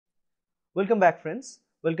Welcome back, friends.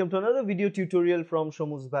 Welcome to another video tutorial from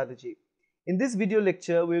Shomu's Bhattacharjee. In this video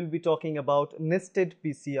lecture, we will be talking about nested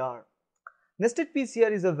PCR. Nested PCR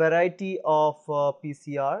is a variety of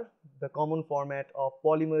PCR, the common format of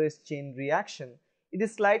polymerase chain reaction. It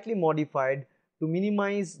is slightly modified to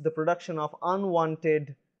minimize the production of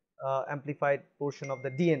unwanted amplified portion of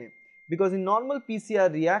the DNA. Because in normal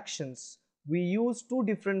PCR reactions, we use two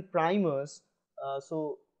different primers.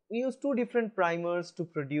 We use two different primers to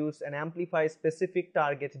produce and amplify specific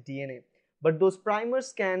target DNA, but those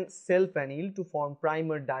primers can self-anneal to form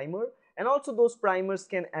primer dimer, and also those primers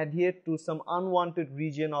can adhere to some unwanted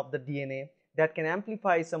region of the DNA that can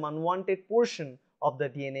amplify some unwanted portion of the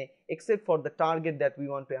DNA except for the target that we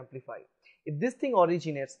want to amplify. If this thing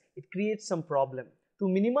originates, it creates some problem. To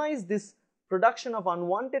minimize this production of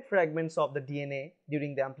unwanted fragments of the DNA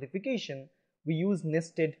during the amplification, we use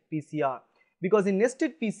nested PCR. Because in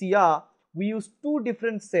nested PCR, we use two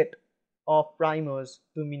different set of primers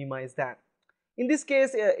to minimize that. In this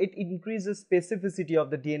case, it increases specificity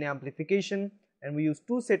of the DNA amplification, and we use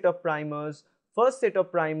two set of primers. First set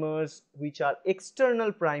of primers, which are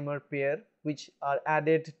external primer pair, which are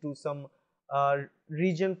added to some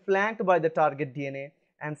region flanked by the target DNA,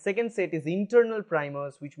 and second set is internal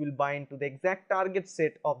primers, which will bind to the exact target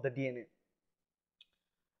set of the DNA.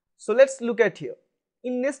 So let's look at here.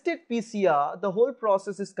 In nested PCR, the whole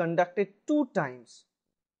process is conducted two times.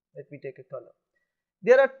 Let me take a color.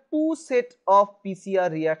 There are two sets of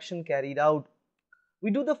PCR reaction carried out. We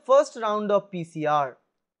do the first round of PCR,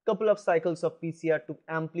 couple of cycles of PCR to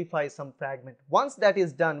amplify some fragment. Once that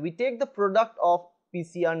is done, we take the product of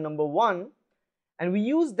PCR number 1 and we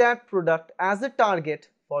use that product as a target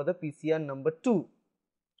for the PCR number 2.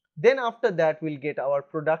 Then after that, we will get our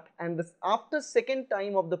product, and after second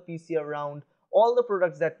time of the PCR round, all the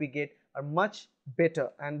products that we get are much better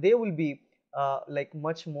and they will be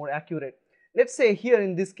much more accurate. Let's say here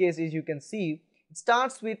in this case, as you can see, it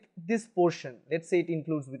starts with this portion. Let's say it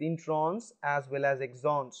includes with introns as well as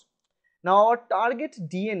exons. Now our target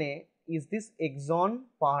DNA is this exon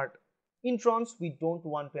part. Introns we don't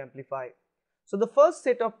want to amplify. So the first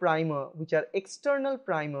set of primer, which are external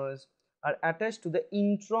primers, are attached to the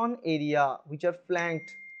intron area, which are flanked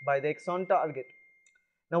by the exon target.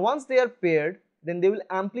 Now once they are paired, then they will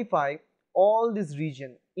amplify all this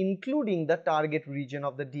region, including the target region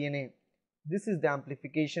of the DNA. This is the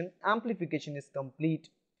amplification. Amplification is complete.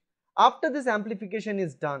 After this amplification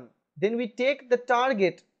is done, then we take the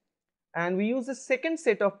target and we use a second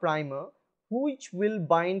set of primer, which will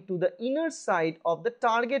bind to the inner side of the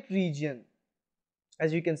target region.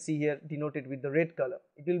 As you can see here, denoted with the red color,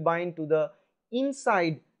 it will bind to the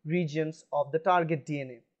inside regions of the target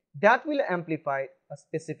DNA. That will amplify a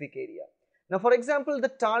specific area. Now for example, the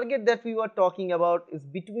target that we were talking about is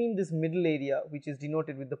between this middle area, which is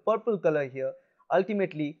denoted with the purple color here.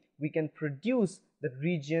 Ultimately, we can produce the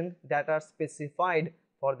region that are specified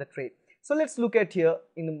for the trait. So let's look at here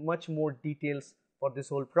in much more details for this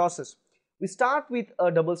whole process. We start with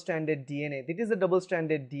a double-stranded DNA. This is a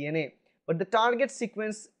double-stranded DNA, but the target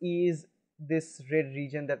sequence is this red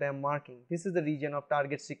region that I am marking. This is the region of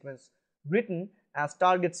target sequence, written as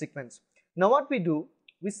target sequence. Now what we do,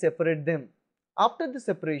 we separate them. After the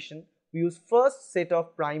separation, we use first set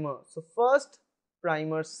of primer. So first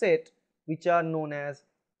primer set, which are known as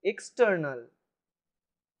external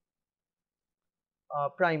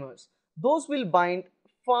primers, those will bind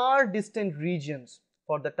far distant regions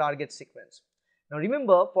for the target sequence. Now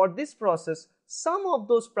remember, for this process, some of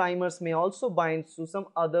those primers may also bind to some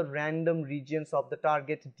other random regions of the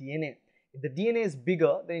target DNA. If the DNA is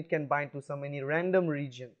bigger, then it can bind to any random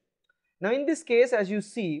region. Now in this case, as you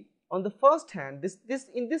see on the first hand,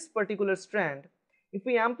 in this particular strand, if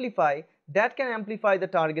we amplify, that can amplify the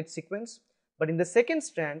target sequence, but in the second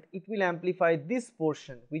strand, it will amplify this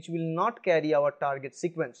portion, which will not carry our target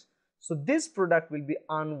sequence. So this product will be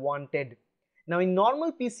unwanted. Now in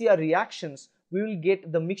normal PCR reactions, we will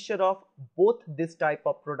get the mixture of both this type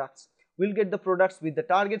of products. We will get the products with the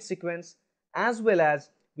target sequence as well as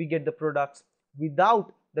we get the products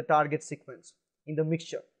without the target sequence in the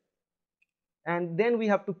mixture, and then we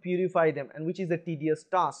have to purify them, and which is a tedious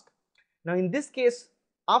task. Now in this case,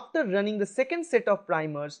 after running the second set of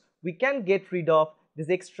primers, we can get rid of this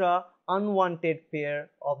extra unwanted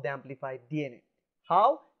pair of the amplified DNA.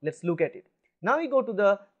 How? Let's look at it. Now we go to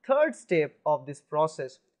the third step of this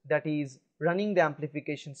process, that is running the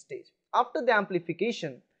amplification stage. After the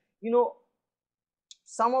amplification,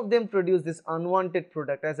 some of them produce this unwanted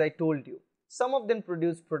product, as I told you. Some of them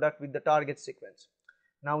produce product with the target sequence.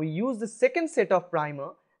 Now we use the second set of primer.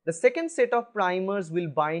 The second set of primers will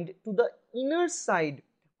bind to the inner side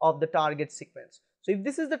of the target sequence. So if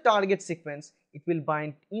this is the target sequence, it will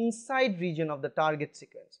bind inside region of the target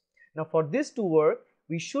sequence. Now for this to work,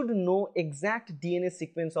 we should know exact DNA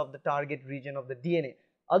sequence of the target region of the DNA.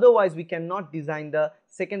 Otherwise, we cannot design the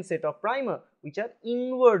second set of primer, which are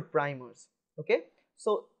inward primers. Okay,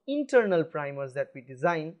 so internal primers that we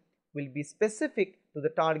design will be specific to the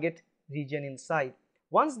target region inside.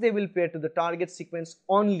 Once they will pair to the target sequence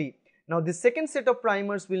only. Now the second set of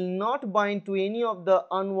primers will not bind to any of the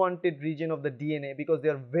unwanted region of the DNA because they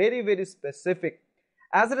are very specific.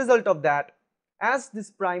 As a result of that, as these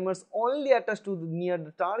primers only attach to near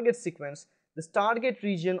the target sequence, this target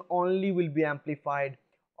region only will be amplified,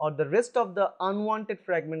 or the rest of the unwanted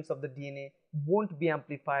fragments of the DNA won't be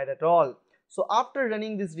amplified at all. So after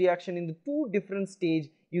running this reaction in the two different stages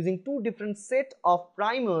using two different set of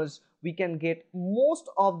primers, we can get most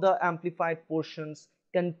of the amplified portions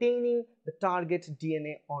containing the target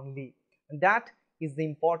DNA only. And that is the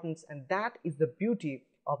importance and that is the beauty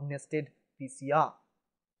of nested PCR.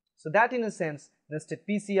 So that in a sense, nested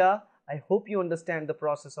PCR. I hope you understand the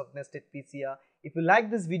process of nested PCR. If you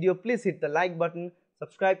like this video, please hit the like button,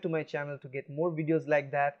 subscribe to my channel to get more videos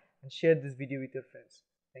like that, and share this video with your friends.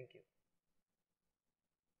 Thank you.